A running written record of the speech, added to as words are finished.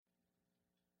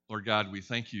Lord God, we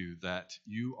thank you that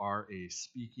you are a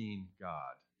speaking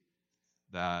God,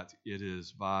 that it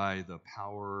is by the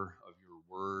power of your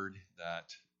word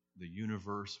that the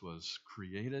universe was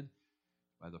created,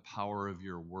 by the power of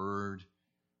your word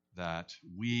that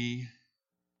we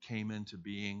came into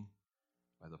being,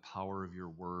 by the power of your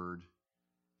word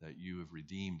that you have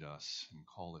redeemed us and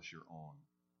called us your own.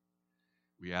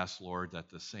 We ask, Lord, that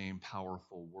the same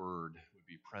powerful word would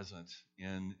be present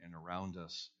in and around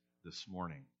us this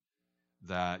morning,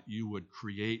 that you would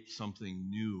create something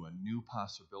new, a new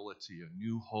possibility, a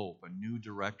new hope, a new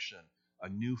direction, a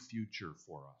new future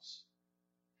for us,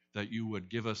 that you would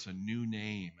give us a new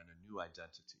name and a new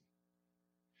identity,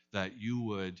 that you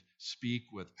would speak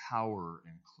with power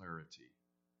and clarity,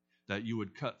 that you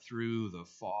would cut through the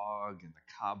fog and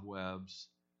the cobwebs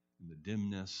and the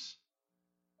dimness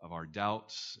of our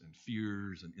doubts and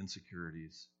fears and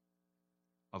insecurities,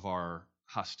 of our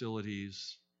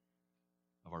hostilities,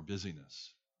 of our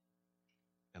busyness,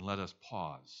 and let us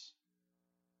pause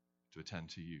to attend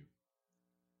to you,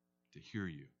 to hear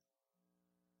you.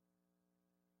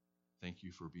 Thank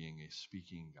you for being a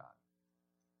speaking God.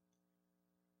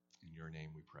 In your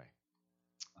name we pray.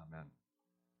 Amen.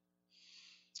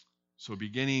 So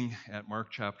beginning at Mark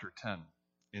chapter 10,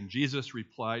 and Jesus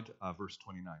replied, verse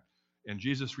 29, and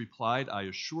Jesus replied, I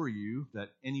assure you that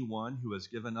anyone who has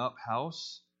given up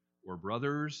house or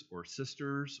brothers or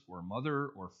sisters or mother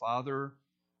or father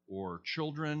or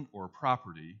children or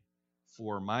property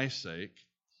for my sake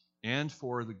and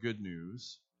for the good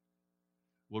news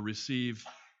will receive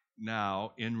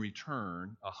now in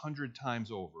return 100 times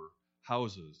over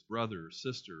houses, brothers,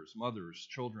 sisters, mothers,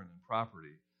 children, and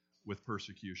property with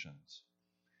persecutions.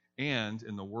 And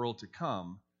in the world to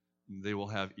come, they will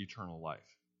have eternal life.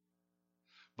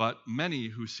 But many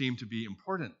who seem to be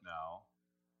important now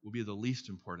will be the least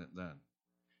important then.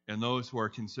 And those who are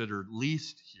considered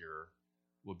least here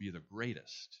will be the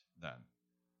greatest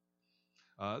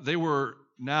then. They were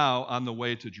now on the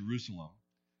way to Jerusalem,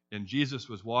 and Jesus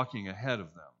was walking ahead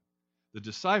of them. The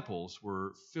disciples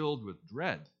were filled with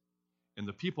dread, and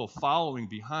the people following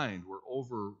behind were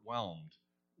overwhelmed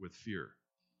with fear.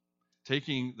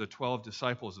 Taking the 12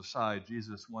 disciples aside,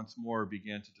 Jesus once more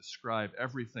began to describe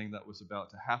everything that was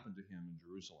about to happen to him in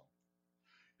Jerusalem.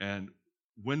 And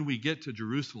when we get to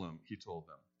Jerusalem, he told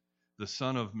them, the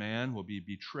Son of Man will be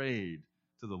betrayed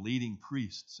to the leading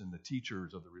priests and the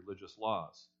teachers of the religious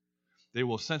laws. They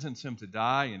will sentence him to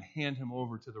die and hand him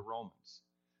over to the Romans.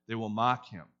 They will mock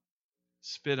him,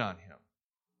 spit on him,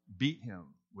 beat him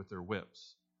with their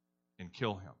whips, and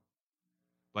kill him.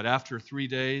 But after 3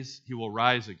 days, he will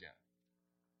rise again.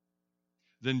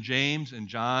 Then James and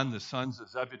John, the sons of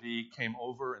Zebedee, came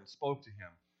over and spoke to him.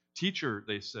 Teacher,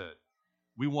 they said,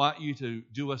 we want you to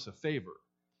do us a favor.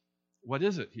 What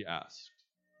is it? He asked.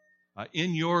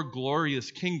 In your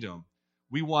glorious kingdom,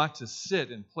 we want to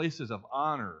sit in places of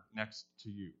honor next to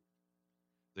you.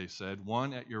 They said,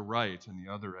 one at your right and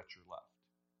the other at your left.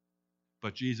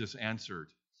 But Jesus answered,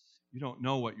 you don't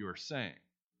know what you are saying.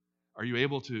 Are you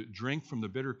able to drink from the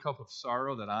bitter cup of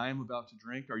sorrow that I am about to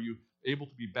drink? Are you able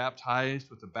to be baptized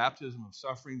with the baptism of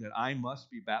suffering that I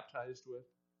must be baptized with?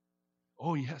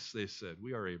 Oh, yes, they said,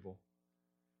 we are able.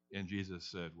 And Jesus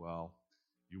said, well,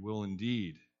 you will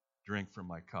indeed drink from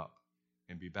my cup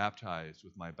and be baptized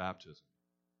with my baptism.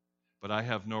 But I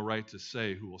have no right to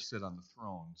say who will sit on the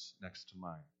thrones next to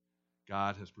mine.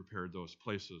 God has prepared those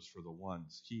places for the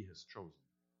ones he has chosen.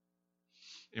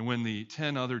 And when the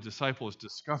 10 other disciples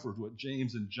discovered what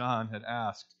James and John had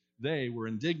asked, they were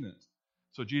indignant.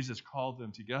 So Jesus called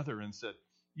them together and said,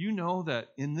 you know that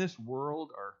in this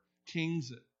world our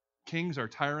kings are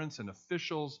tyrants and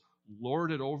officials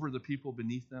lord it over the people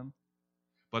beneath them.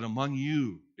 But among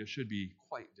you it should be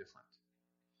quite different.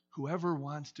 Whoever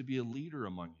wants to be a leader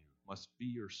among you must be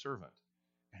your servant,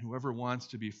 and whoever wants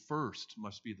to be first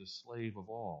must be the slave of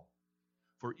all.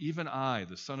 For even I,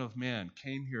 the Son of Man,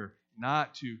 came here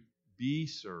not to be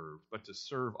served, but to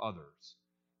serve others,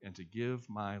 and to give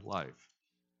my life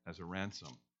as a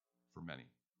ransom for many.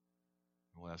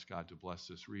 And we'll ask God to bless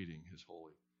this reading, his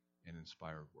holy and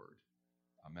inspired word.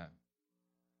 Amen.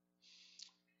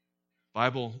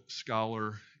 Bible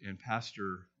scholar and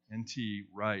pastor N.T.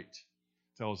 Wright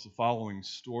tells the following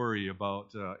story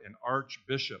about an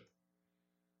archbishop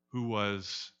who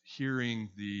was hearing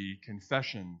the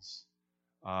confessions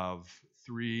of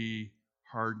 3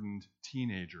 hardened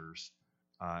teenagers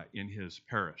in his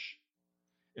parish.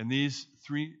 And these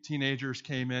 3 teenagers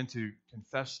came in to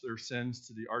confess their sins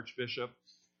to the archbishop,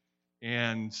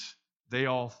 and they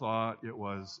all thought it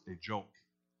was a joke.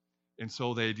 And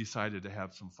so they decided to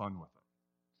have some fun with it.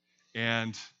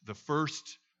 And the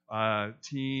first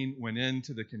teen went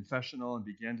into the confessional and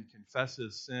began to confess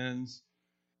his sins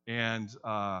and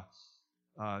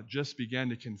just began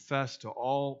to confess to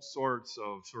all sorts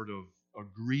of sort of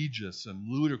egregious and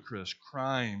ludicrous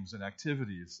crimes and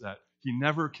activities that he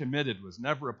never committed, was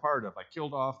never a part of. I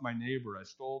killed off my neighbor. I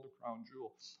stole the crown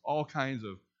jewel. All kinds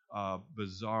of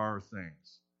bizarre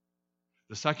things.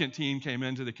 The second teen came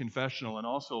into the confessional and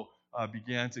also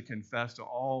began to confess to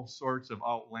all sorts of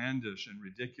outlandish and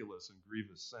ridiculous and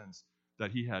grievous sins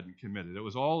that he hadn't committed. It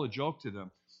was all a joke to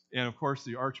them. And of course,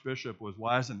 the archbishop was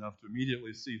wise enough to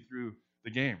immediately see through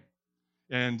the game.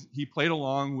 And he played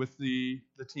along with the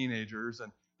teenagers.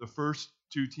 And the first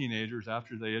two teenagers,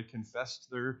 after they had confessed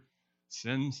their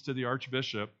sins to the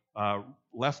archbishop,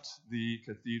 left the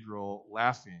cathedral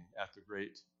laughing at the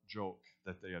great joke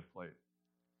that they had played.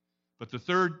 But the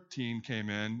third teen came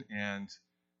in, and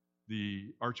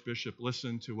the archbishop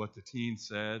listened to what the teen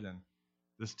said, and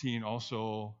this teen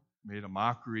also made a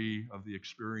mockery of the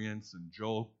experience and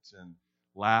joked and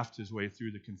laughed his way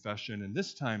through the confession. And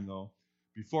this time, though,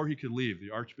 before he could leave,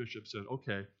 the archbishop said,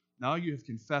 "Okay, now you have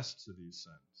confessed to these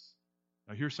sins.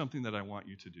 Now here's something that I want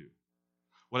you to do.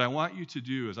 What I want you to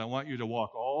do is I want you to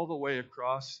walk all the way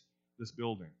across this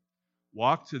building,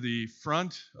 walk to the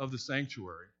front of the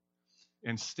sanctuary,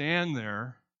 and stand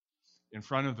there in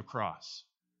front of the cross.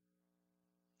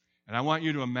 And I want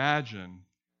you to imagine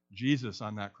Jesus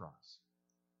on that cross.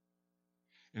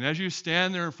 And as you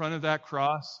stand there in front of that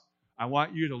cross, I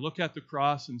want you to look at the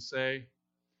cross and say,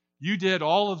 'You did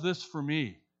all of this for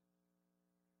me,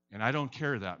 and I don't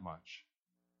care that much.'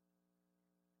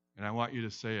 And I want you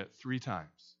to say it 3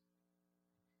 times.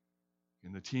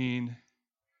 And the teen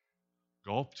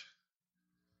gulped,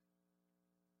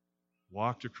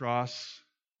 walked across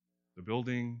the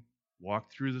building,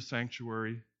 walked through the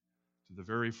sanctuary to the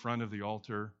very front of the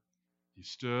altar. He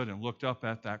stood and looked up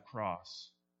at that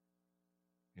cross.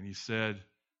 And he said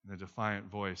in a defiant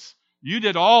voice, 'You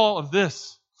did all of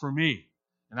this for me,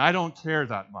 and I don't care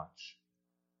that much.'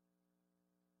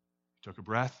 He took a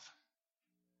breath,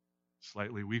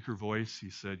 slightly weaker voice. He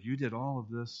said, 'You did all of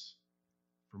this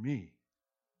for me,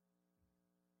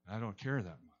 and I don't care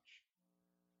that much.'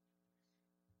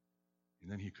 And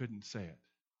then he couldn't say it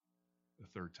the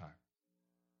third time.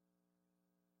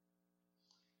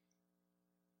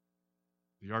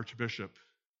 The archbishop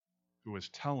who was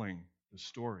telling the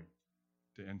story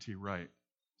to N.T. Wright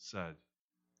said,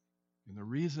 'And the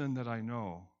reason that I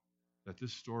know that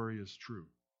this story is true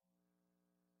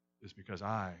is because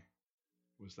I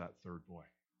was that third boy.'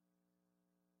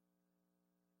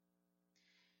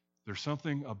 There's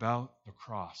something about the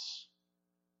cross.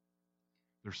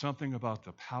 There's something about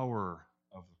the power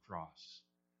of the cross.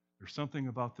 There's something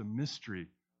about the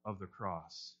mystery of the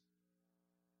cross.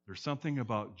 There's something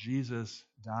about Jesus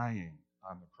dying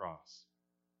on the cross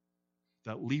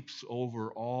that leaps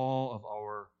over all of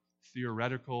our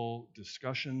theoretical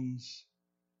discussions,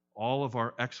 all of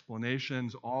our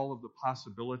explanations, all of the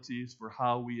possibilities for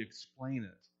how we explain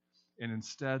it. And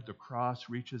instead, the cross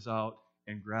reaches out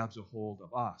and grabs a hold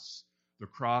of us. The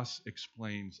cross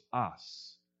explains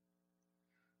us.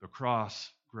 The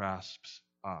cross grasps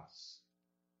us.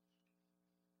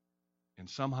 And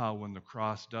somehow when the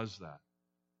cross does that,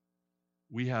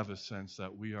 we have a sense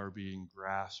that we are being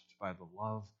grasped by the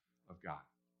love of God.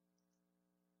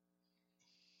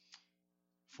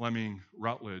 Fleming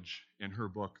Rutledge, in her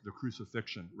book, The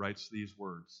Crucifixion, writes these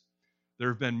words: "There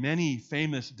have been many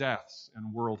famous deaths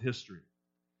in world history.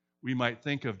 We might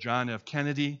think of John F.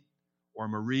 Kennedy, or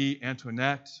Marie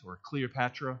Antoinette, or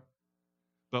Cleopatra,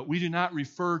 but we do not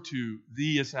refer to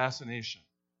the assassination,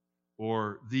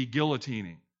 or the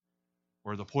guillotining,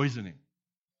 or the poisoning.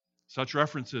 Such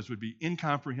references would be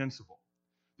incomprehensible.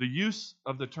 The use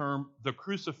of the term the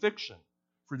crucifixion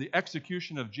for the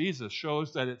execution of Jesus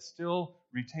shows that it still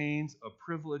retains a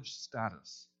privileged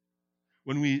status.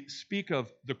 When we speak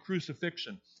of the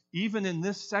crucifixion, even in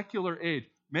this secular age,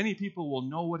 many people will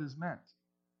know what is meant.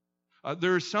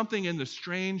 There is something in the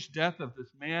strange death of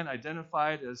this man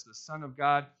identified as the Son of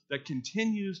God that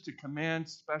continues to command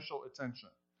special attention.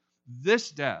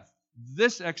 This death,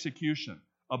 this execution,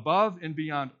 above and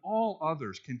beyond all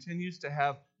others, continues to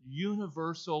have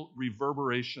universal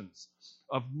reverberations.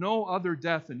 Of no other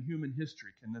death in human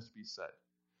history can this be said.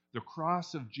 The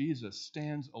cross of Jesus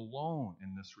stands alone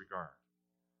in this regard.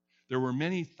 There were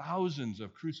many thousands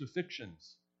of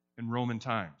crucifixions in Roman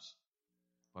times,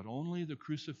 but only the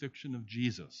crucifixion of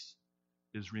Jesus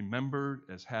is remembered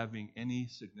as having any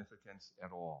significance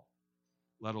at all,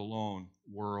 let alone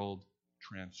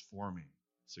world-transforming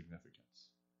significance.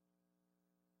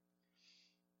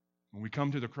 When we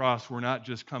come to the cross, we're not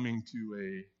just coming to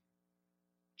a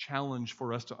challenge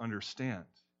for us to understand.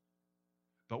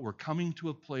 But we're coming to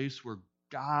a place where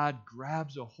God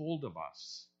grabs a hold of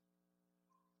us,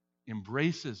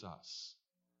 embraces us,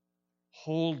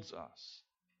 holds us,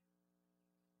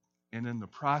 and in the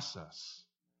process,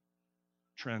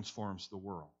 transforms the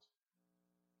world.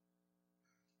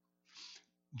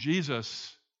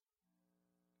 Jesus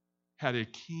had a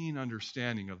keen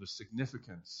understanding of the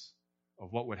significance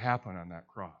of what would happen on that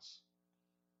cross.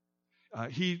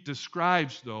 He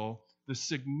describes, though, the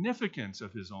significance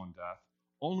of his own death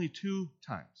only 2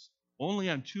 times. Only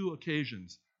on 2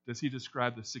 occasions does he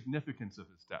describe the significance of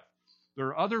his death. There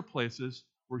are other places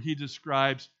where he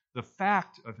describes the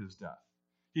fact of his death.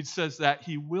 He says that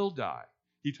he will die.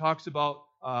 He talks about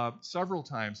several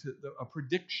times a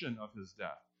prediction of his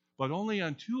death. But only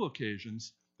on 2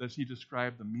 occasions does he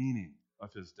describe the meaning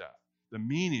of his death. The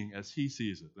meaning as he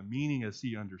sees it. The meaning as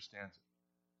he understands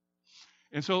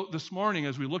it. And so this morning,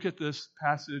 as we look at this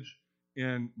passage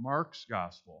in Mark's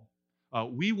gospel,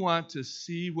 we want to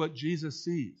see what Jesus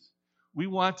sees. We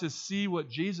want to see what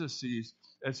Jesus sees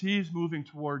as he's moving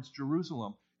towards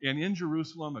Jerusalem. And in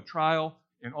Jerusalem, a trial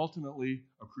and ultimately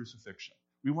a crucifixion.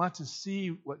 We want to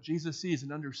see what Jesus sees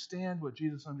and understand what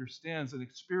Jesus understands and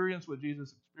experience what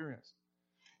Jesus experienced.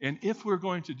 And if we're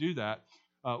going to do that,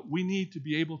 we need to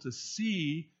be able to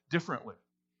see differently.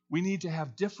 We need to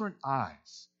have different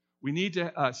eyes. We need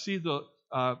to see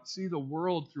the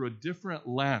world through a different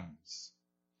lens.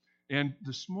 And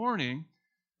this morning,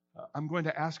 I'm going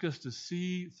to ask us to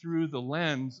see through the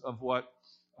lens of what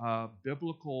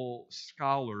biblical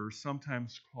scholars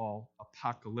sometimes call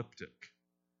apocalyptic.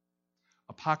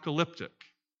 Apocalyptic.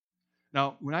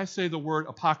 Now, when I say the word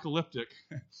apocalyptic,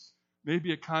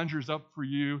 maybe it conjures up for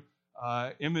you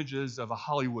images of a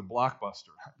Hollywood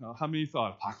blockbuster. Now, how many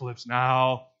thought apocalypse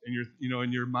now? And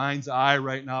in your mind's eye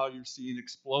right now, you're seeing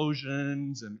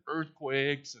explosions and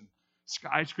earthquakes and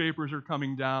skyscrapers are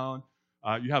coming down.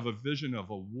 You have a vision of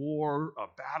a war, a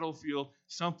battlefield,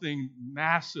 something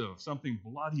massive, something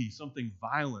bloody, something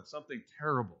violent, something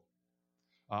terrible.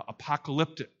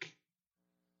 Apocalyptic.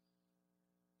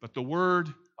 But the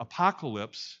word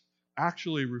apocalypse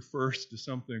actually refers to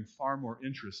something far more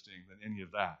interesting than any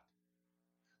of that.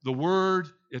 The word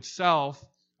itself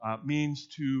means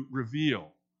to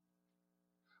reveal.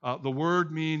 The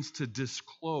word means to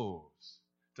disclose,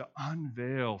 to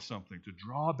unveil something, to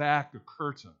draw back the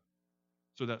curtain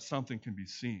so that something can be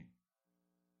seen.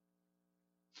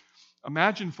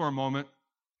 Imagine for a moment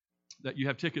that you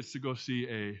have tickets to go see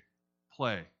a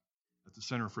play at the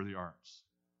Center for the Arts.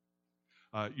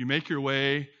 You make your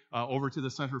way over to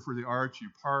the Center for the Arts, you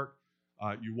park,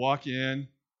 you walk in,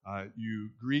 you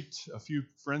greet a few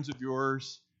friends of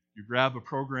yours, you grab a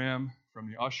program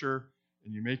from the usher,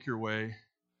 and you make your way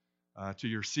to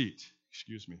your seat.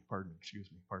 Excuse me. There's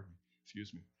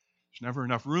never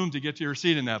enough room to get to your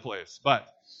seat in that place. But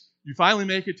you finally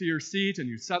make it to your seat and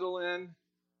you settle in.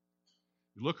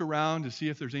 You look around to see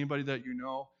if there's anybody that you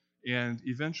know. And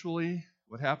eventually,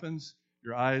 what happens?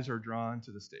 Your eyes are drawn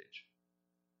to the stage.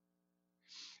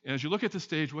 And as you look at the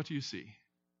stage, what do you see?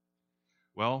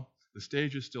 Well, the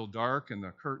stage is still dark and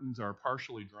the curtains are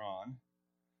partially drawn,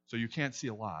 so you can't see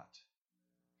a lot.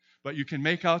 But you can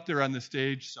make out there on the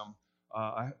stage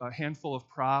a handful of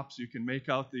props. You can make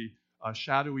out the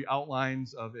shadowy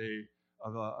outlines of a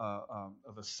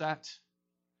set,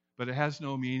 but it has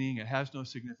no meaning. It has no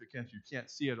significance. You can't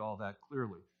see it all that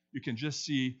clearly. You can just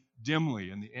see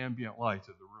dimly in the ambient light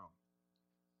of the room.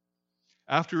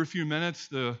 After a few minutes,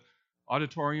 the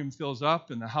auditorium fills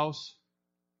up and the house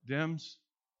dims.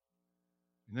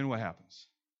 And then what happens?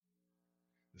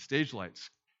 The stage lights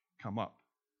come up.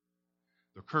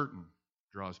 The curtain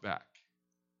draws back.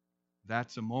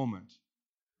 That's a moment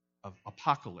of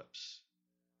apocalypse.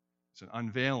 It's an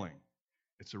unveiling.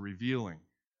 It's a revealing.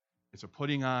 It's a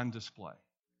putting on display.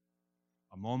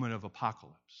 A moment of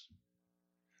apocalypse.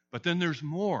 But then there's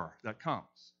more that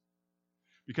comes.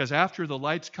 Because after the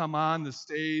lights come on the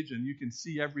stage and you can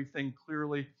see everything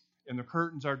clearly and the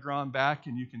curtains are drawn back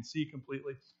and you can see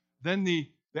completely, then the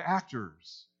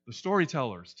actors, the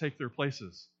storytellers take their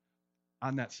places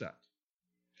on that set.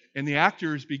 And the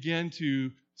actors begin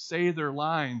to say their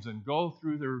lines and go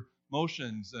through their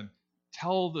motions and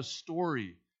tell the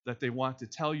story that they want to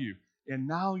tell you. And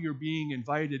now you're being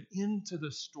invited into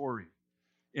the story.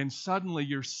 And suddenly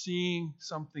you're seeing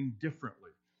something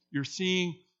differently. You're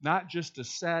seeing not just a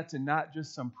set and not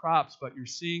just some props, but you're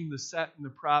seeing the set and the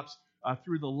props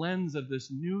through the lens of this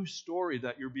new story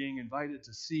that you're being invited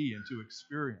to see and to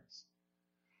experience.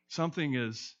 Something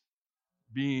is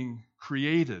being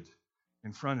created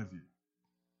in front of you.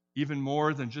 Even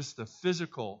more than just the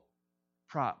physical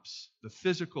props, the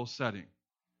physical setting.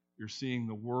 you're seeing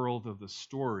the world of the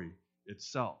story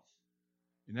itself.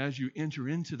 And as you enter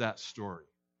into that story,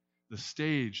 the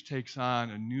stage takes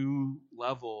on a new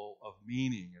level of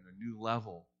meaning and a new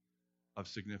level of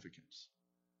significance.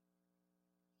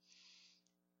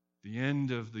 The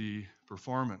end of the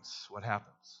performance, what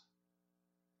happens?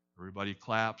 Everybody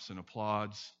claps and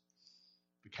applauds.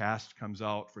 The cast comes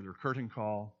out for their curtain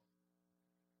call.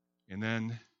 And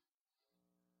then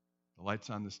the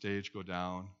lights on the stage go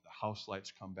down. The house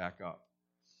lights come back up.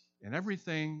 And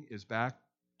everything is back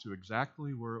to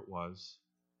exactly where it was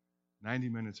 90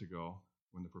 minutes ago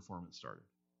when the performance started.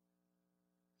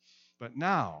 But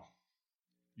now,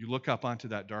 you look up onto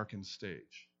that darkened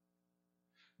stage.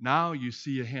 Now you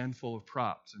see a handful of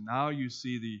props, and now you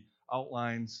see the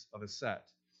outlines of a set.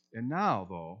 And now,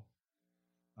 though,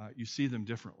 you see them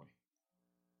differently.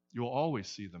 You'll always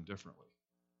see them differently.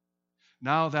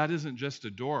 Now that isn't just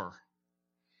a door.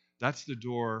 That's the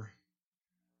door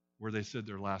where they said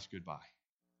their last goodbye.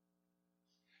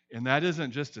 And that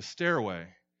isn't just a stairway.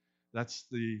 That's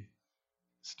the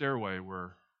stairway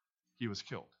where he was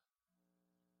killed.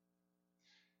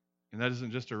 And that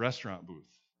isn't just a restaurant booth.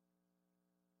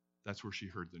 That's where she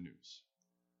heard the news.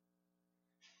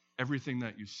 Everything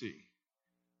that you see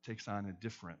takes on a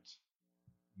different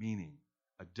meaning,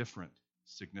 a different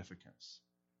significance.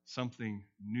 Something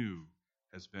new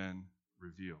has been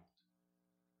revealed.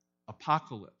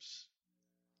 Apocalypse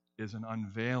is an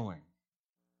unveiling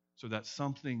so that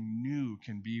something new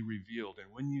can be revealed.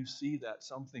 And when you see that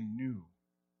something new,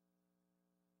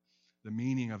 the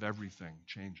meaning of everything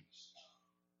changes.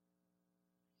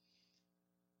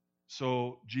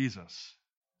 So Jesus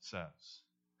says,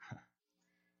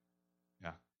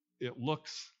 it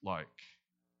looks like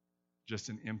just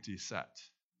an empty set.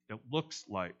 It looks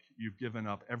like you've given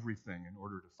up everything in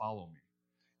order to follow me.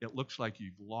 It looks like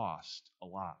you've lost a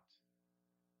lot.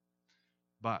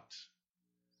 But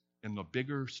in the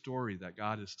bigger story that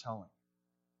God is telling,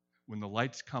 when the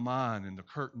lights come on and the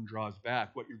curtain draws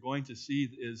back, what you're going to see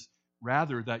is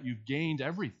rather that you've gained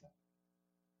everything.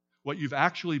 What you've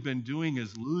actually been doing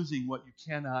is losing what you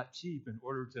cannot keep in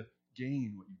order to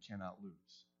gain what you cannot lose.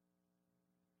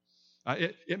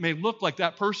 It may look like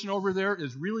that person over there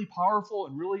is really powerful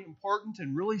and really important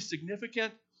and really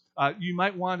significant. You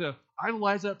might want to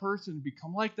idolize that person and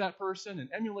become like that person and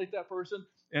emulate that person.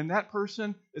 And that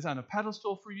person is on a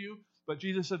pedestal for you. But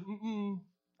Jesus said,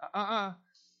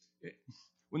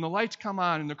 When the lights come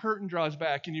on and the curtain draws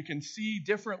back and you can see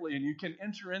differently and you can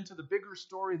enter into the bigger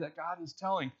story that God is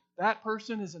telling, that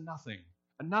person is a nothing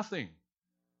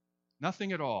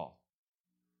at all.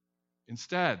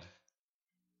 Instead,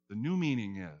 the new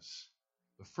meaning is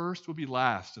the first will be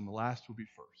last and the last will be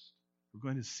first. We're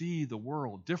going to see the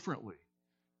world differently.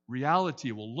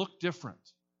 Reality will look different.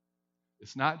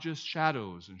 It's not just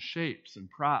shadows and shapes and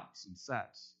props and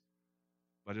sets,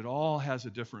 but it all has a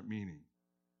different meaning,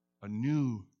 a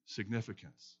new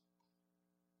significance.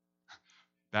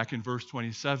 Back in verse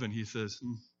 27, he says,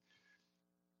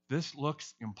 this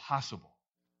looks impossible.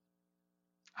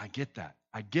 I get that.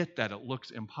 It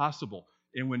looks impossible.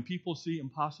 And when people see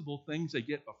impossible things, they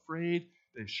get afraid,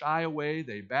 they shy away,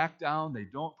 they back down, they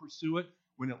don't pursue it.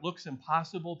 When it looks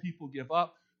impossible, people give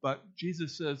up. But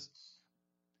Jesus says,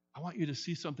 I want you to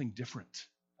see something different.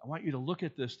 I want you to look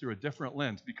at this through a different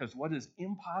lens, because what is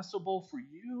impossible for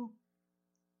you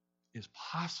is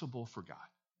possible for God.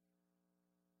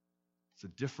 It's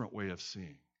a different way of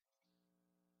seeing.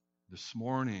 This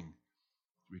morning,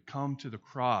 we come to the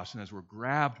cross, and as we're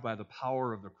grabbed by the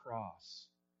power of the cross,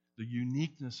 the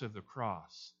uniqueness of the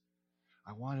cross,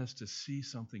 I want us to see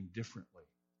something differently.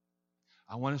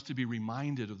 I want us to be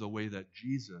reminded of the way that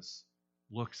Jesus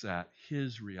looks at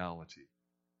his reality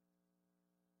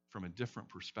from a different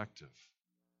perspective,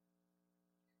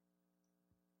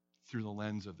 through the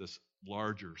lens of this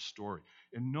larger story.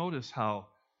 And notice how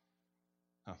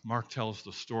Mark tells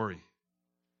the story.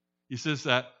 He says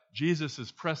that Jesus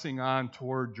is pressing on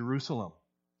toward Jerusalem.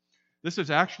 This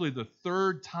is actually the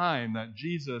third time that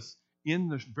Jesus, in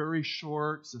the very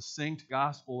short, succinct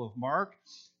Gospel of Mark,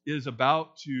 is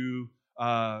about to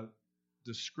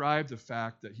describe the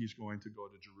fact that he's going to go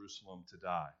to Jerusalem to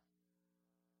die.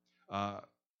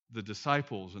 The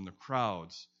disciples and the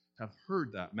crowds have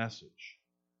heard that message.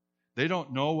 They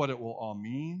don't know what it will all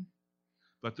mean,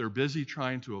 but they're busy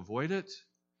trying to avoid it.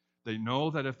 They know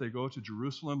that if they go to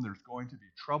Jerusalem, there's going to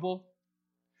be trouble.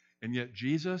 And yet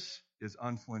Jesus is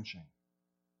unflinching.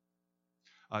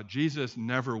 Jesus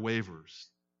never wavers.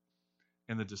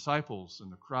 And the disciples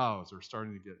and the crowds are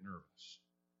starting to get nervous.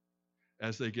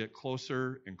 As they get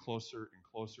closer and closer and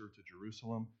closer to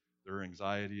Jerusalem, their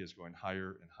anxiety is going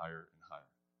higher and higher and higher.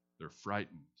 They're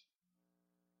frightened.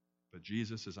 but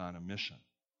Jesus is on a mission.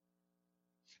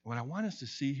 What I want us to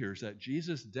see here is that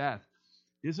Jesus' death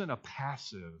isn't a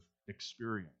passive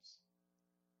experience.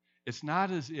 It's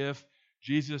not as if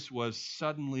Jesus was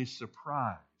suddenly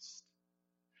surprised.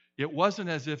 It wasn't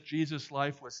as if Jesus'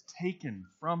 life was taken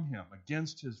from him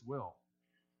against his will.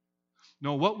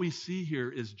 No, what we see here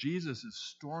is Jesus is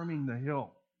storming the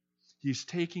hill. He's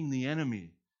taking the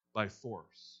enemy by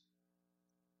force.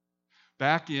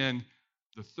 Back in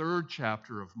the 3rd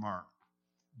chapter of Mark,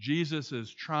 Jesus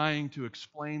is trying to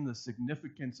explain the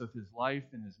significance of his life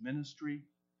and his ministry,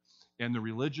 and the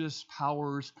religious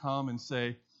powers come and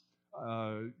say,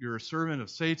 you're a servant of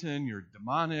Satan, you're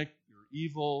demonic, you're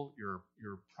evil,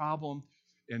 you're a problem.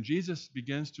 And Jesus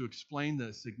begins to explain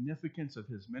the significance of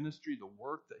his ministry, the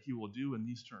work that he will do in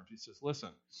these terms. He says,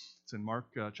 listen, it's in Mark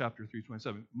chapter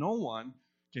 3:27. No one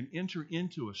can enter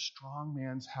into a strong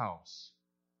man's house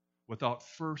without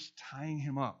first tying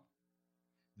him up.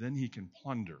 Then he can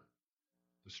plunder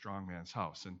the strong man's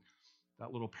house. And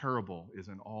that little parable is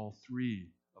in all 3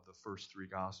 of the first 3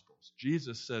 Gospels.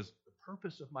 Jesus says, the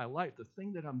purpose of my life, the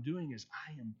thing that I'm doing is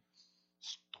I am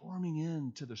storming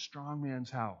into the strong man's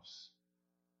house.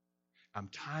 I'm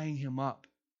tying him up.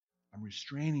 I'm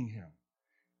restraining him.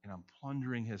 And I'm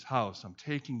plundering his house. I'm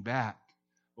taking back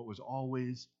what was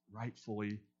always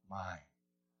rightfully mine.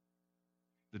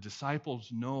 The disciples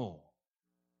know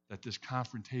that this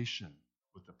confrontation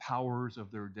with the powers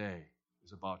of their day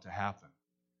is about to happen.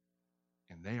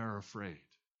 And they are afraid.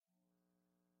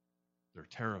 They're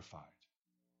terrified.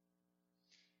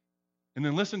 And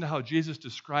then listen to how Jesus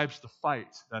describes the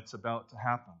fight that's about to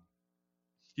happen.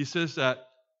 He says that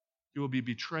he will be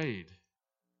betrayed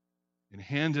and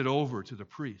handed over to the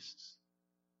priests,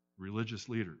 religious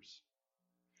leaders.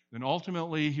 Then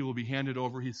ultimately he will be handed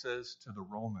over, he says, to the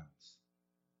Romans.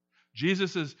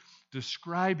 Jesus is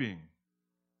describing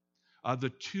the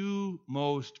 2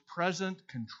 most present,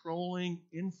 controlling,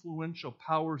 influential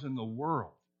powers in the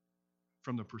world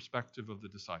from the perspective of the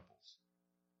disciples.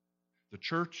 The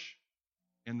church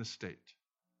and the state.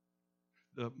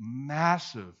 The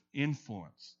massive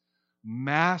influence,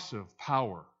 massive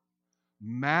power,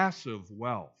 massive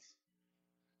wealth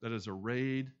that is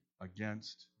arrayed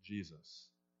against Jesus.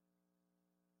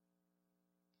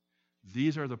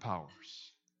 These are the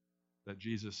powers that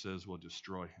Jesus says will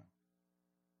destroy him.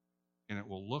 And it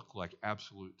will look like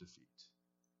absolute defeat.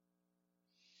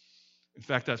 In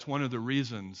fact, that's one of the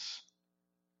reasons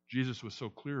Jesus was so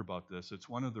clear about this. It's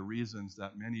one of the reasons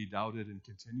that many doubted and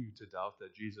continue to doubt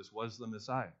that Jesus was the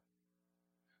Messiah.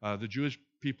 The Jewish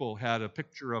people had a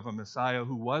picture of a Messiah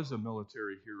who was a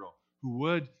military hero, who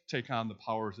would take on the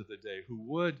powers of the day, who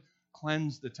would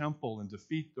cleanse the temple and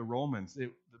defeat the Romans.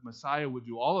 The Messiah would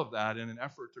do all of that in an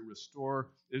effort to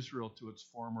restore Israel to its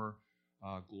former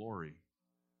glory.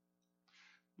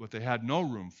 What they had no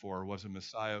room for was a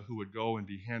Messiah who would go and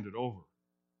be handed over.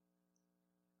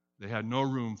 They had no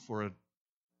room for a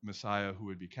Messiah who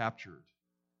would be captured.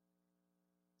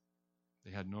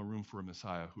 They had no room for a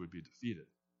Messiah who would be defeated.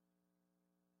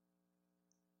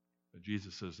 But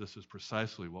Jesus says this is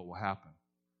precisely what will happen.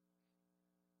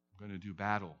 I'm going to do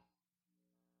battle.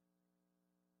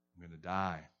 I'm going to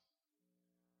die.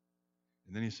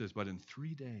 And then he says, but in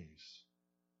 3 days,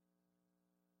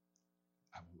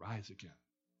 I will rise again.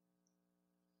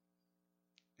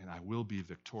 And I will be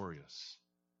victorious.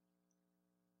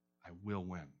 I will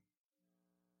win.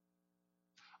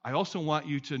 I also want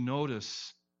you to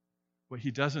notice what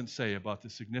he doesn't say about the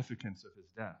significance of his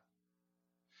death.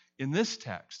 In this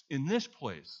text, in this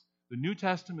place, the New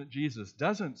Testament Jesus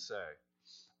doesn't say,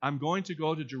 I'm going to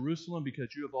go to Jerusalem because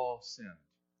you have all sinned.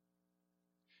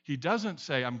 He doesn't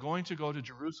say, I'm going to go to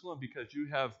Jerusalem because you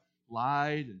have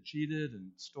lied and cheated and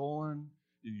stolen,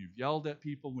 and you've yelled at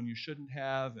people when you shouldn't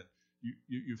have, and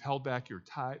you've held back your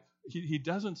tithe. He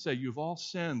doesn't say, you've all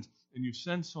sinned, and you've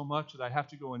sinned so much that I have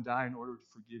to go and die in order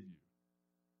to forgive you.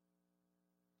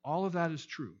 All of that is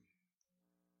true.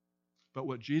 But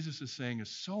what Jesus is saying is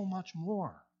so much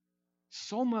more.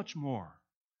 So much more.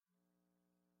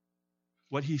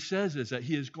 What he says is that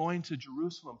he is going to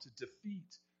Jerusalem to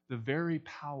defeat the very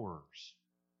powers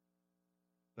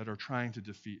that are trying to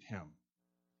defeat him.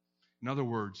 In other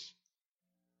words,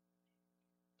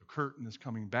 the curtain is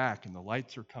coming back and the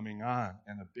lights are coming on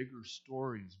and a bigger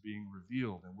story is being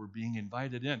revealed and we're being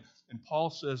invited in. And Paul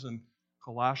says in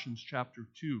Colossians chapter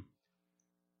 2,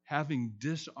 having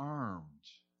disarmed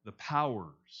the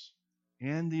powers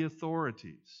and the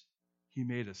authorities, he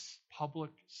made a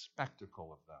public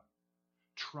spectacle of them,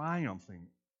 triumphing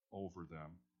over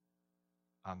them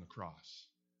on the cross.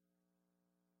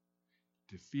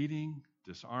 Defeating,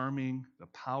 disarming the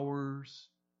powers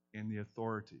and the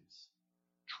authorities,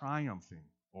 triumphing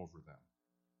over them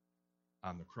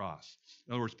on the cross.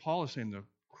 In other words, Paul is saying the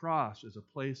cross is a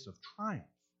place of triumph.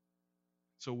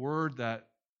 It's a word that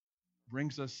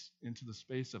brings us into the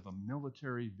space of a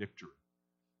military victory.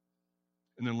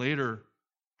 And then later,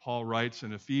 Paul writes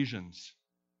in Ephesians,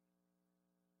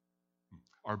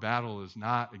 our battle is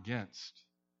not against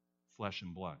flesh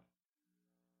and blood,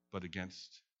 but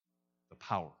against the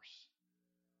powers.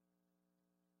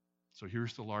 So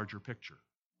here's the larger picture.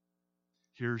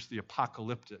 Here's the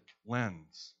apocalyptic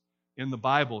lens. In the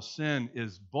Bible, sin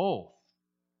is both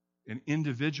an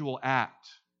individual act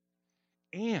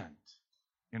and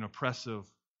an oppressive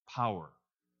power,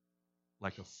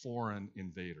 like a foreign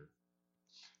invader.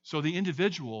 So the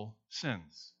individual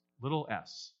sins, little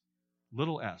s,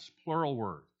 plural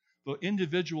word. The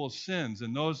individual sins,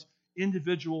 and those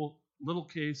individual little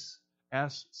case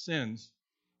s sins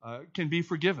can be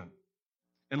forgiven.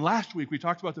 And last week we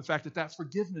talked about the fact that that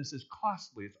forgiveness is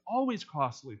costly. It's always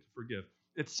costly to forgive.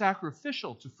 It's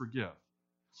sacrificial to forgive.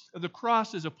 The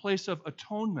cross is a place of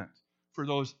atonement for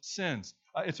those sins.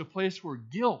 It's a place where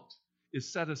guilt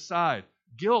is set aside.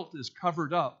 Guilt is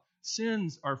covered up.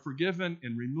 Sins are forgiven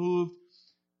and removed,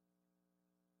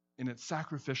 and it's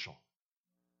sacrificial.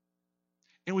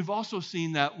 And we've also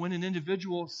seen that when an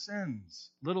individual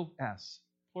sins, little s,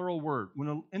 plural word, when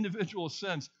an individual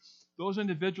sins, those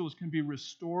individuals can be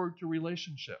restored to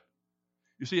relationship.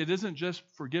 You see, it isn't just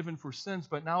forgiven for sins,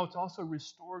 but now it's also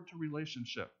restored to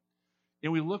relationship.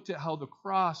 And we looked at how the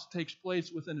cross takes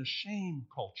place within a shame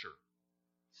culture.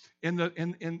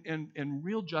 And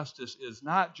real justice is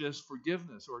not just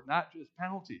forgiveness or not just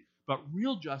penalty, but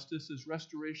real justice is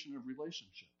restoration of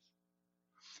relationships.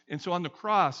 And so on the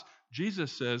cross,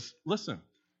 Jesus says, listen,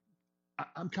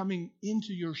 I'm coming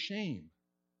into your shame.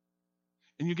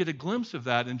 And you get a glimpse of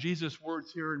that in Jesus'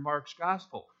 words here in Mark's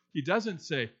gospel. He doesn't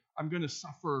say, I'm going to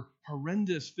suffer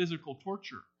horrendous physical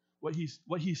torture. What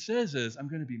he says is, I'm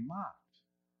going to be mocked.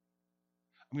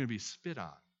 I'm going to be spit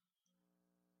on.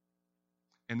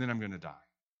 And then I'm going to die.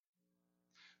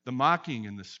 The mocking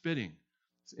and the spitting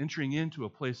is entering into a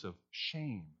place of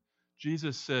shame.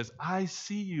 Jesus says, I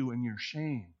see you in your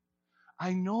shame.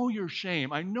 I know your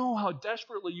shame. I know how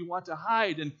desperately you want to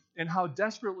hide and how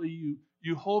desperately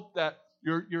you hope that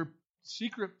your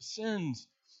secret sins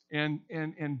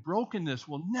and brokenness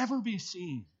will never be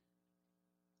seen.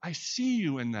 I see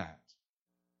you in that.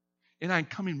 And I'm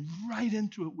coming right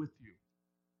into it with you.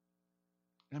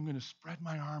 And I'm going to spread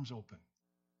my arms open.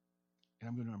 And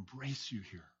I'm going to embrace you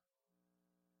here.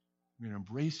 I'm going to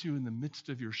embrace you in the midst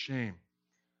of your shame.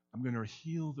 I'm going to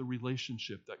heal the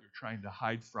relationship that you're trying to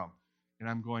hide from. And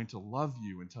I'm going to love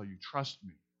you until you trust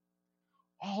me.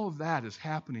 All of that is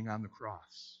happening on the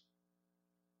cross.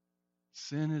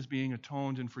 Sin is being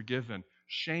atoned and forgiven.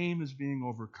 Shame is being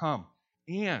overcome.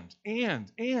 And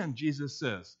Jesus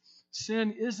says,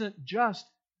 sin isn't just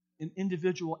an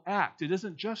individual act. It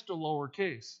isn't just a lower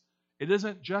case. It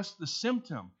isn't just the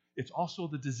symptom. It's also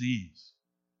the disease.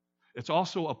 It's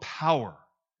also a power.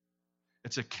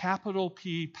 It's a capital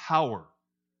P power.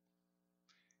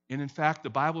 And in fact, the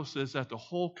Bible says that the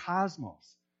whole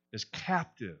cosmos is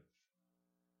captive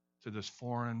to this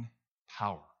foreign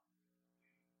power.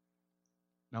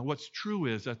 Now, what's true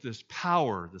is that this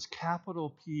power, this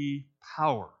capital P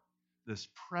power, this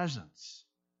presence,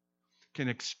 can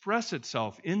express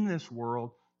itself in this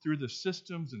world through the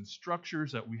systems and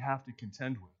structures that we have to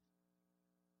contend with.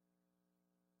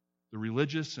 The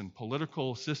religious and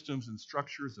political systems and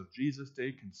structures of Jesus'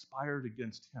 day conspired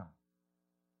against him.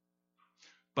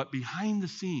 But behind the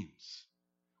scenes,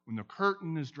 when the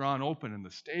curtain is drawn open and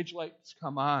the stage lights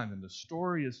come on and the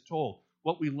story is told,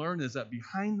 what we learn is that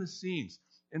behind the scenes,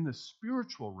 in the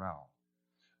spiritual realm,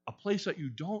 a place that you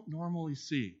don't normally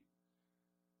see,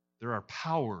 there are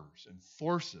powers and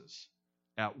forces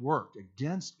at work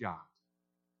against God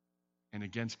and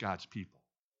against God's people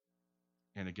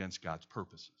and against God's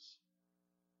purposes.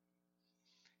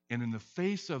 And in the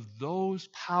face of those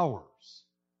powers,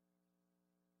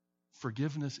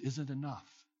 forgiveness isn't enough.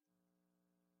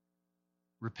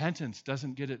 Repentance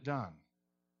doesn't get it done.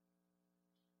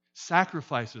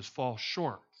 Sacrifices fall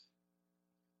short.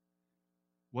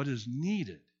 What is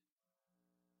needed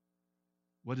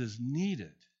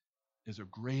is a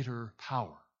greater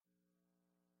power.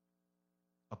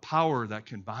 A power that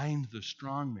can bind the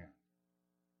strong man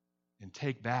and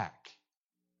take back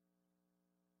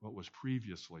what was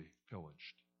previously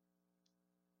pillaged.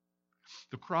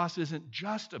 The cross isn't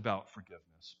just about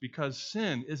forgiveness, because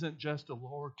sin isn't just a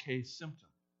lowercase symptom.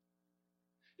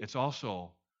 It's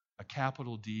also a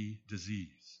capital D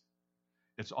disease.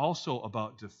 It's also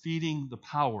about defeating the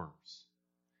powers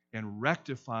and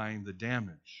rectifying the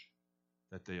damage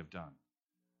that they have done.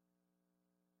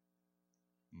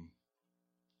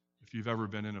 If you've ever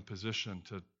been in a position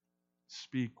to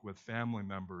speak with family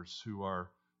members who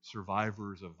are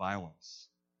survivors of violence,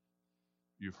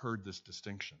 you've heard this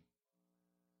distinction.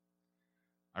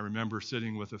 I remember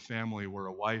sitting with a family where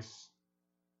a wife,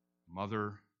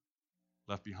 mother,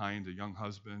 left behind a young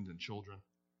husband and children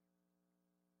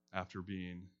after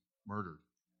being murdered.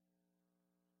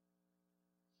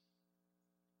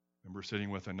 I remember sitting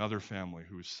with another family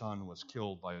whose son was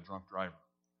killed by a drunk driver,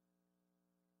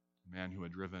 a man who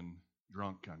had driven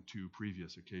drunk on 2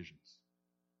 previous occasions.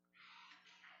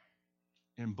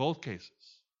 In both cases,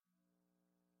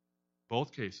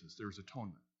 there's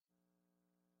atonement.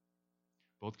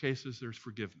 Both cases, there's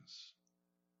forgiveness.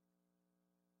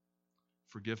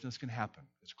 Forgiveness can happen.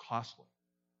 It's costly.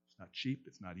 It's not cheap.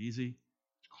 It's not easy.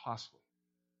 It's costly.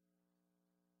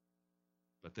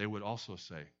 But they would also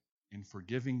say, in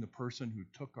forgiving the person who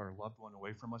took our loved one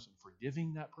away from us, and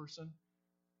forgiving that person,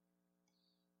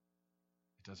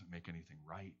 it doesn't make anything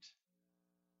right.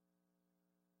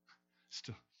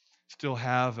 Still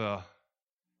have a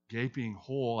gaping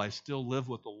hole. I still live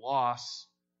with the loss.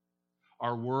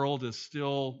 Our world is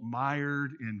still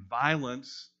mired in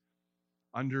violence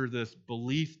under this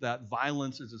belief that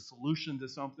violence is a solution to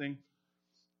something.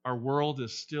 Our world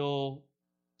is still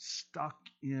stuck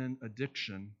in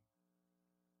addiction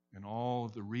and all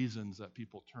of the reasons that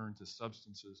people turn to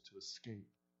substances to escape.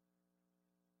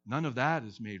 None of that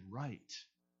is made right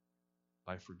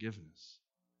by forgiveness.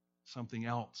 Something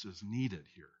else is needed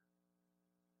here.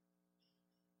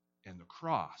 And the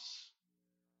cross,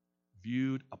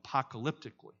 viewed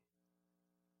apocalyptically,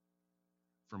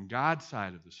 from God's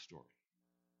side of the story,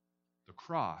 the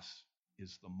cross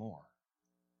is the more.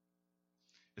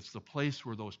 It's the place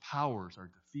where those powers are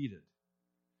defeated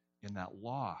and that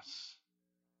loss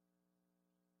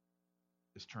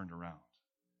is turned around.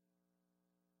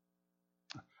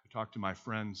 I talked to my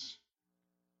friends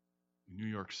in New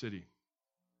York City,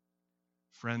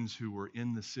 friends who were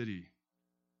in the city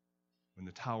when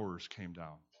the towers came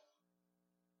down,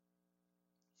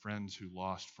 friends who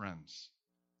lost friends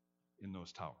in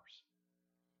those towers.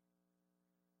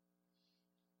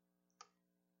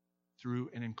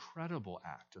 Through an incredible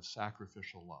act of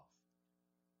sacrificial love,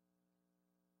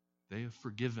 they have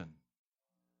forgiven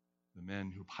the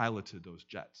men who piloted those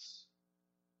jets.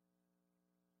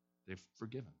 They've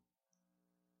forgiven.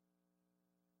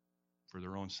 For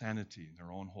their own sanity and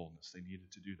their own wholeness, they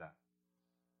needed to do that.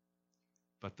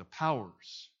 But the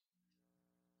powers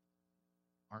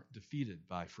aren't defeated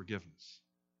by forgiveness.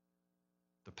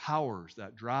 The powers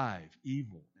that drive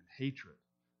evil and hatred,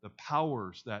 the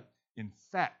powers that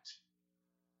infect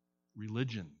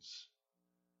religions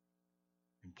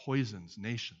and poisons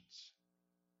nations,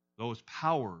 those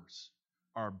powers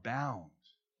are bound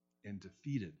and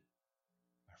defeated,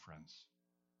 my friends,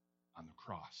 on the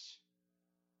cross.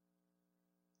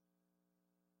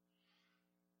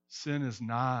 Sin is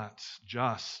not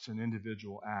just an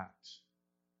individual act.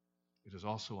 It is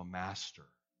also a master.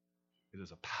 It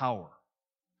is a power.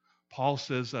 Paul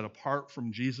says that apart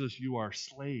from Jesus, you are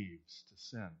slaves to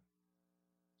sin.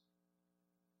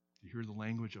 You hear the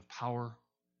language of power,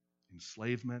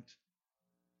 enslavement.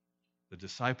 The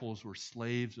disciples were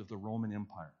slaves of the Roman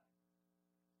Empire,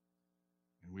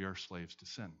 and we are slaves to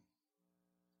sin.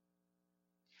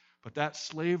 But that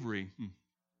slavery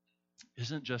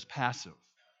isn't just passive.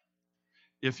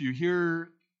 If you hear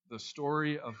the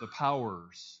story of the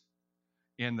powers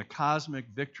and the cosmic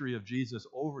victory of Jesus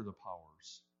over the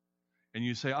powers, and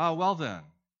you say, oh, well then,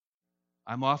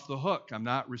 I'm off the hook. I'm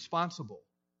not responsible.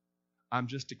 I'm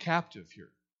just a captive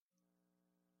here.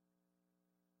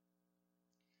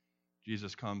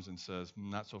 Jesus comes and says,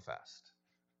 not so fast.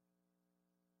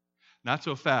 Not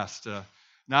so fast.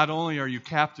 Not only are you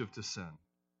captive to sin,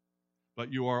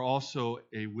 but you are also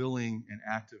a willing and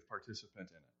active participant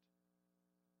in it.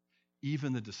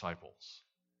 Even the disciples.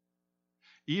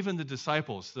 Even the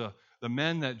disciples, the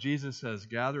men that Jesus has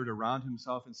gathered around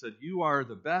himself and said, you are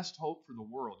the best hope for the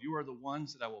world. You are the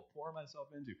ones that I will pour myself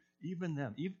into. Even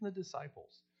them, even the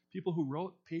disciples, people who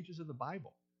wrote pages of the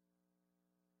Bible,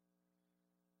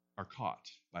 are caught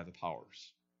by the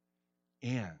powers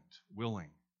and willing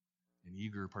and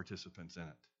eager participants in it.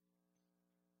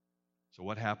 So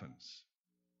what happens?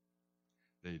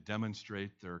 They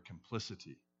demonstrate their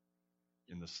complicity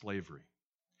in the slavery.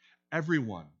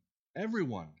 Everyone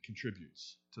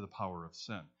contributes to the power of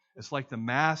sin. It's like the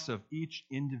mass of each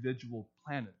individual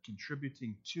planet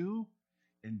contributing to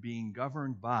and being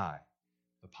governed by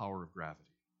the power of gravity.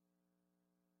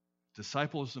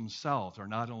 Disciples themselves are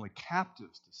not only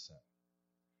captives to sin,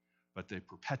 but they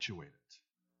perpetuate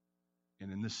it.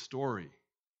 And in this story,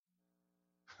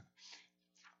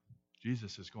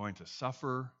 Jesus is going to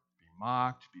suffer, be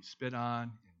mocked, be spit on,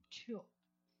 and killed.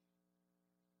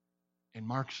 And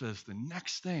Mark says the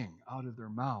next thing out of their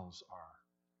mouths are,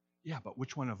 yeah, but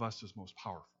which one of us is most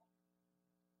powerful?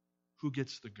 Who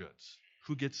gets the goods?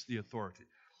 Who gets the authority?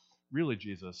 Really,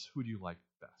 Jesus, who do you like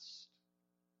best?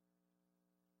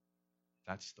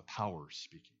 That's the power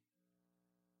speaking.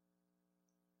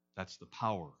 That's the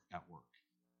power at work.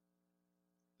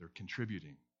 They're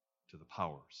contributing to the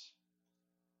powers.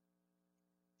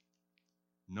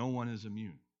 No one is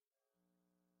immune.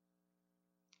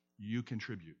 You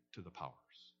contribute to the powers.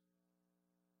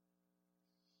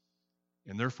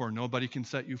 And therefore, nobody can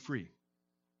set you free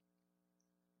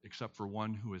except for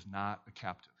one who is not a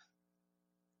captive.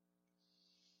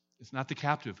 It's not the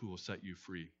captive who will set you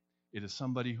free. It is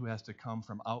somebody who has to come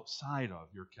from outside of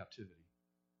your captivity.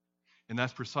 And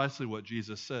that's precisely what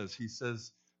Jesus says. He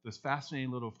says this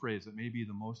fascinating little phrase that may be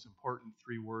the most important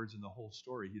 3 words in the whole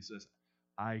story. He says,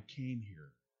 I came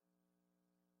here.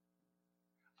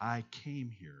 I came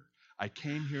here. I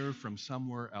came here from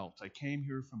somewhere else. I came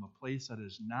here from a place that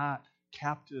is not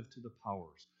captive to the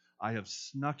powers. I have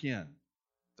snuck in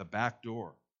the back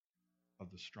door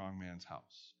of the strong man's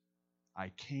house. I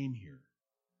came here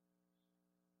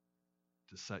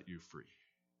to set you free.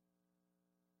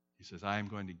 He says, I am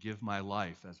going to give my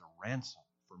life as a ransom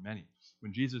for many.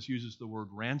 When Jesus uses the word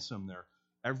ransom there,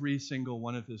 every single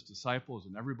one of his disciples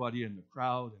and everybody in the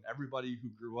crowd and everybody who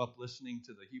grew up listening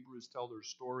to the Hebrews tell their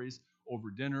stories over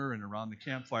dinner and around the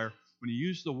campfire, when he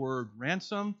used the word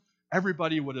ransom,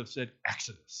 everybody would have said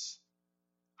Exodus.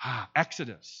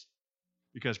 Exodus.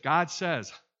 Because God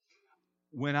says,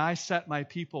 when I set my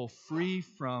people free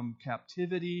from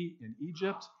captivity in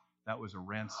Egypt, that was a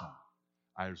ransom.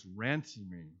 I was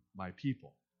ransoming my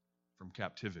people from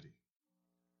captivity.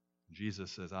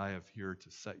 Jesus says, I am here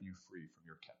to set you free from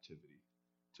your captivity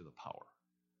to the power.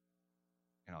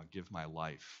 And I'll give my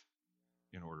life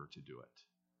in order to do it.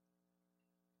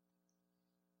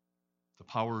 The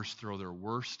powers throw their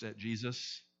worst at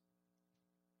Jesus.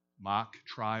 Mock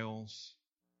trials,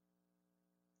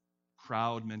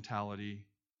 crowd mentality,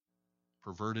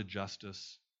 perverted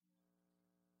justice,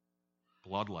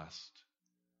 bloodlust.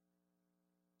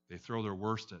 They throw their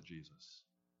worst at Jesus.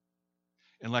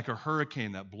 And like a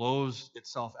hurricane that blows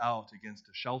itself out against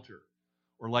a shelter,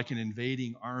 or like an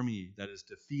invading army that is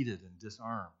defeated and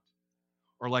disarmed,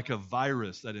 or like a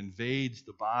virus that invades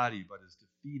the body but is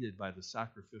defeated by the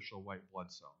sacrificial white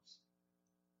blood cells,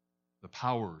 the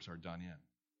powers are done in.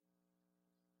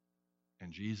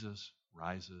 And Jesus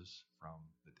rises from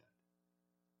the dead.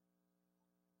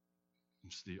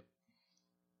 It's the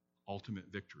ultimate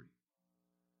victory.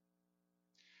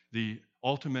 The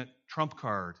ultimate trump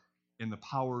card in the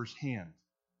power's hand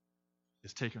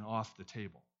is taken off the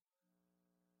table.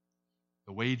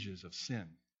 The wages of sin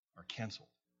are canceled.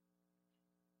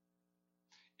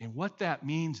 And what that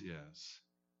means is,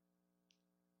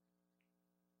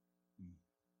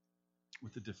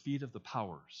 with the defeat of the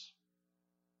powers,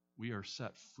 we are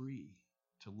set free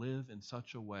to live in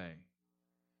such a way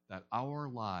that our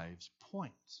lives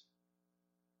point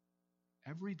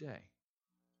every day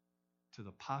to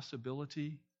the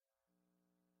possibility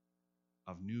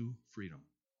of new freedom.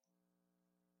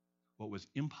 What was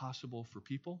impossible for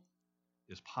people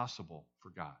is possible for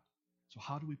God. So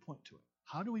how do we point to it?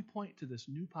 How do we point to this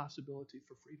new possibility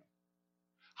for freedom?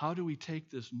 How do we take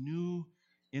this new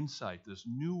insight, this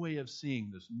new way of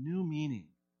seeing, this new meaning,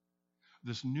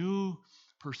 this new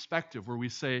perspective where we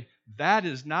say, that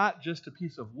is not just a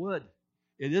piece of wood.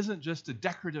 It isn't just a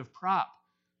decorative prop.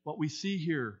 What we see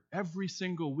here every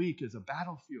single week is a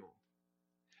battlefield.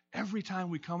 Every time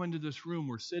we come into this room,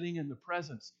 we're sitting in the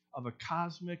presence of a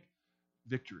cosmic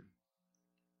victory.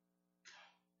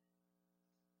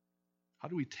 How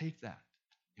do we take that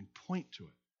and point to it?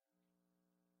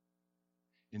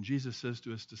 And Jesus says to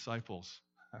his disciples,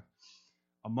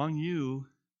 among you,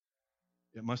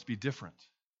 it must be different.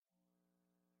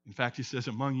 In fact, he says,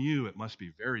 among you, it must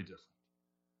be very different.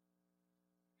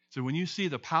 So when you see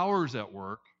the powers at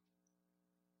work,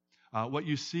 what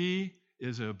you see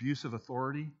is an abuse of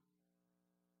authority.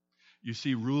 You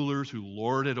see rulers who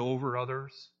lord it over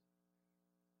others.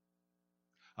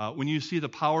 When you see the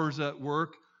powers at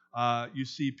work, you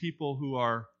see people who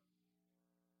are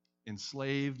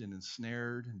enslaved and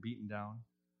ensnared and beaten down.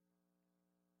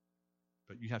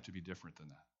 But you have to be different than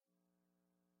that.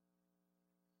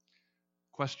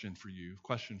 Question for you,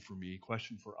 question for me,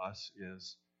 question for us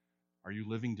is, are you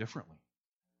living differently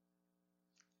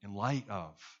in light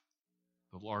of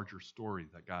the larger story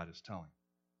that God is telling?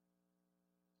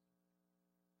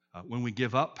 When we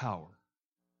give up power,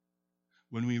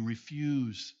 when we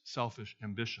refuse selfish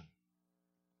ambition,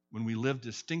 when we live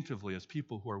distinctively as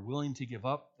people who are willing to give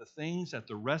up the things that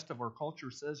the rest of our culture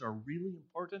says are really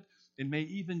important and may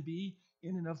even be,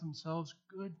 in and of themselves,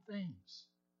 good things.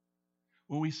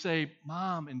 When we say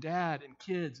mom and dad and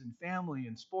kids and family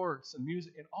and sports and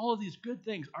music and all of these good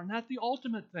things are not the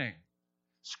ultimate thing.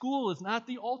 School is not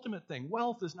the ultimate thing.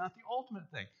 Wealth is not the ultimate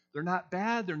thing. They're not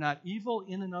bad. They're not evil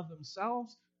in and of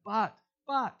themselves. But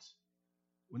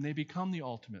when they become the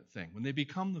ultimate thing, when they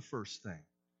become the first thing,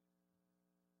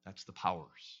 that's the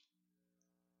powers.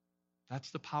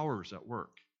 That's the powers at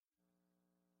work.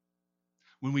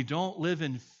 When we don't live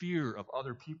in fear of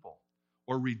other people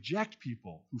or reject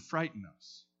people who frighten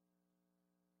us,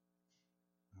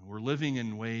 we're living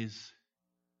in ways,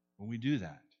 when we do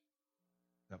that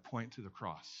point to the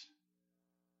cross.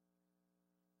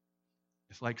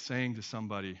 It's like saying to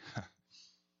somebody,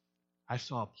 I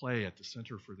saw a play at the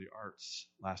Center for the Arts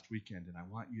last weekend, and I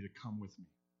want you to come with me.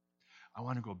 I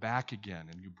want to go back again.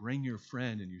 And you bring your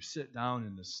friend, and you sit down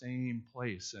in the same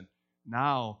place, and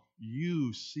now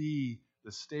you see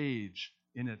the stage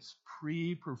in its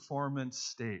pre-performance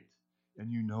state, and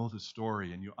you know the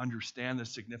story, and you understand the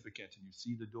significance, and you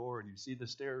see the door, and you see the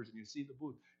stairs, and you see the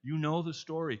booth. You know the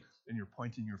story, and you're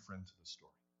pointing your friend to the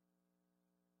story.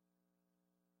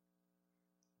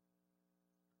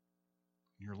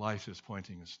 Your life is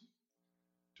pointing us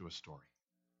to a story.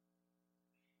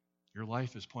 Your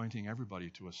life is pointing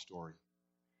everybody to a story.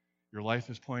 Your life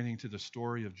is pointing to the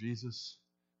story of Jesus'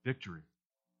 victory,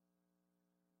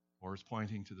 or it's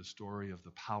pointing to the story of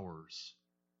the power's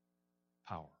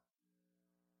power.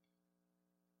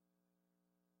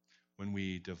 When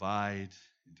we divide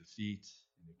and defeat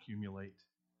and accumulate,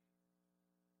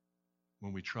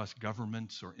 when we trust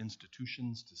governments or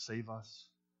institutions to save us,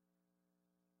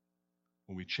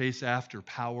 when we chase after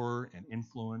power and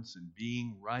influence and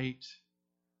being right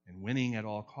and winning at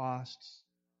all costs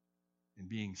and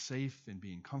being safe and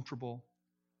being comfortable,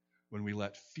 when we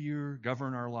let fear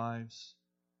govern our lives,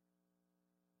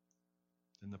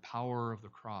 then the power of the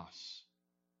cross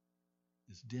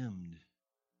is dimmed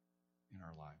in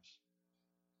our lives.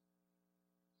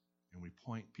 And we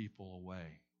point people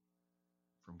away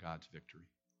from God's victory.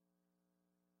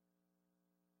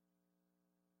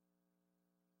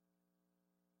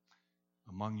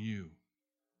 Among you,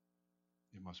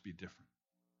 it must be different.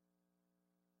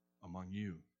 Among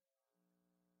you,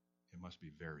 it must be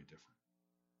very different.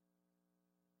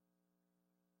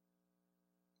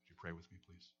 Would you pray with me,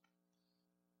 please?